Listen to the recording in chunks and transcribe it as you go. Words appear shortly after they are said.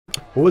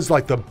What was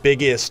like the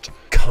biggest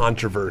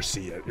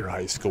controversy at your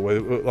high school?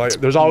 Like,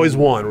 there's always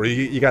one where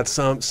you got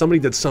somebody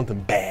did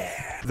something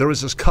bad. There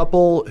was this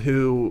couple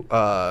who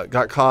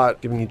got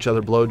caught giving each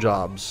other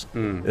blowjobs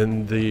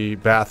in the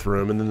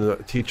bathroom, and then the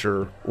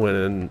teacher went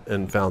in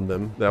and found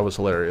them. That was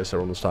hilarious.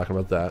 Everyone was talking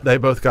about that. They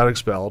both got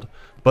expelled.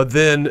 But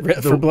then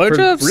for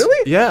blowjobs?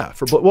 Really? Yeah.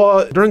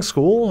 Well, during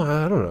school,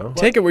 I don't know.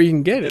 Take it where you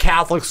can get it.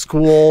 Catholic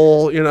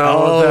school, you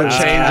know, that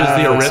changes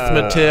the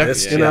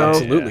arithmetic. You know,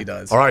 absolutely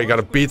does. All right, you got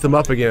to beat them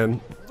up again.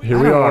 Here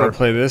we I don't are. want to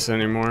play this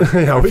anymore.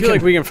 Yeah, I feel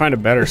like we can find a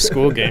better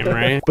school game,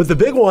 right? But the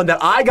big one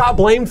that I got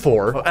blamed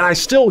for, and I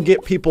still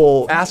get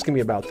people asking me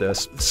about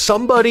this,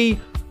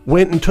 somebody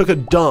went and took a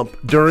dump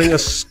during a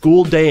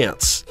school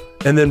dance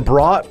and then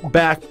brought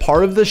back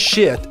part of the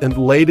shit and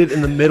laid it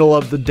in the middle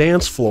of the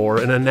dance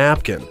floor in a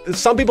napkin.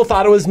 Some people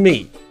thought it was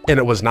me, and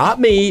it was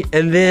not me.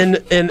 And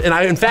then, and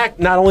I, in fact,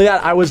 not only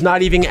that, I was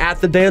not even at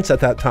the dance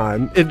at that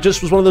time. It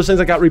just was one of those things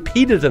that got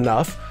repeated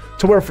enough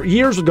to where for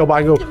years would go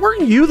by and go,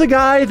 weren't you the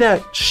guy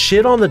that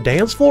shit on the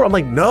dance floor? I'm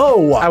like,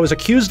 no, I was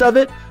accused of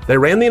it. They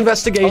ran the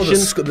investigation.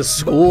 Oh, the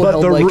school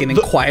held like an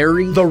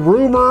inquiry? The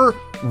rumor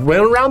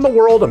went around the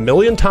world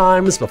 1,000,000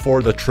 times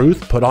before the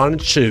truth put on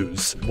its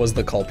shoes. Was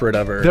the culprit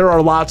ever? There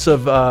are lots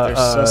of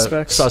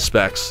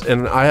suspects,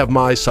 and I have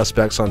my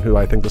suspects on who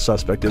I think the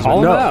suspect is.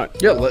 Call them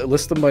out. Yeah,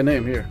 list them by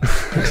name here.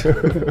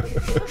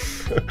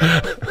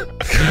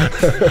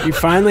 You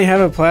finally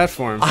have a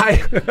platform. Are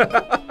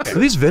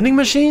these vending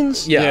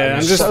machines? Yeah,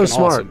 I'm just so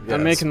smart. Awesome. Yeah,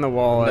 I'm making the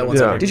wall.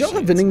 Yeah. Did y'all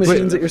have vending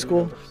machines at your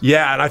school?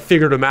 Yeah, and I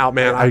figured them out,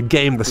 man. I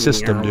gamed the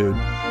system, dude.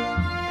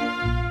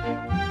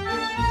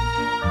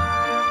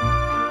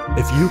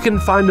 If you can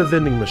find a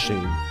vending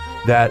machine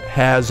that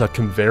has a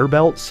conveyor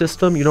belt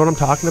system, you know what I'm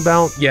talking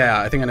about?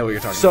 Yeah, I think I know what you're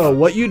talking about. So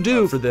what you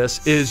do for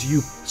this is you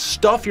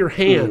stuff your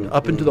hand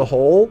up into the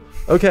hole,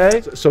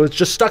 okay? So it's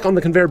just stuck on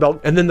the conveyor belt,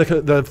 and then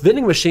the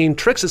vending machine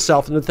tricks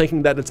itself into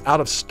thinking that it's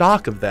out of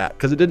stock of that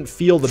because it didn't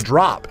feel the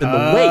drop in the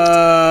weight.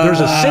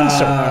 There's a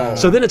sensor.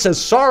 So then it says,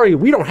 sorry,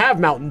 we don't have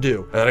Mountain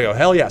Dew. And then I go,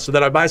 hell yeah. So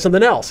then I buy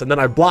something else, and then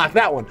I block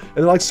that one. And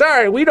they're like,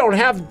 sorry, we don't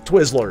have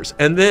Twizzlers.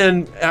 And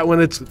then when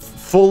it's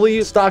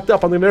fully stocked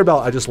up on the conveyor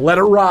belt, I just let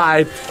it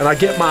ride, and I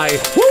get my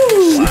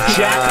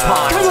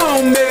jackpot. Come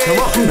on, man. Come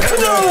on,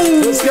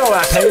 man. Let's go,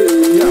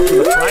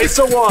 for the price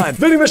of one.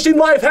 Vending machine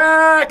life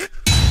hack.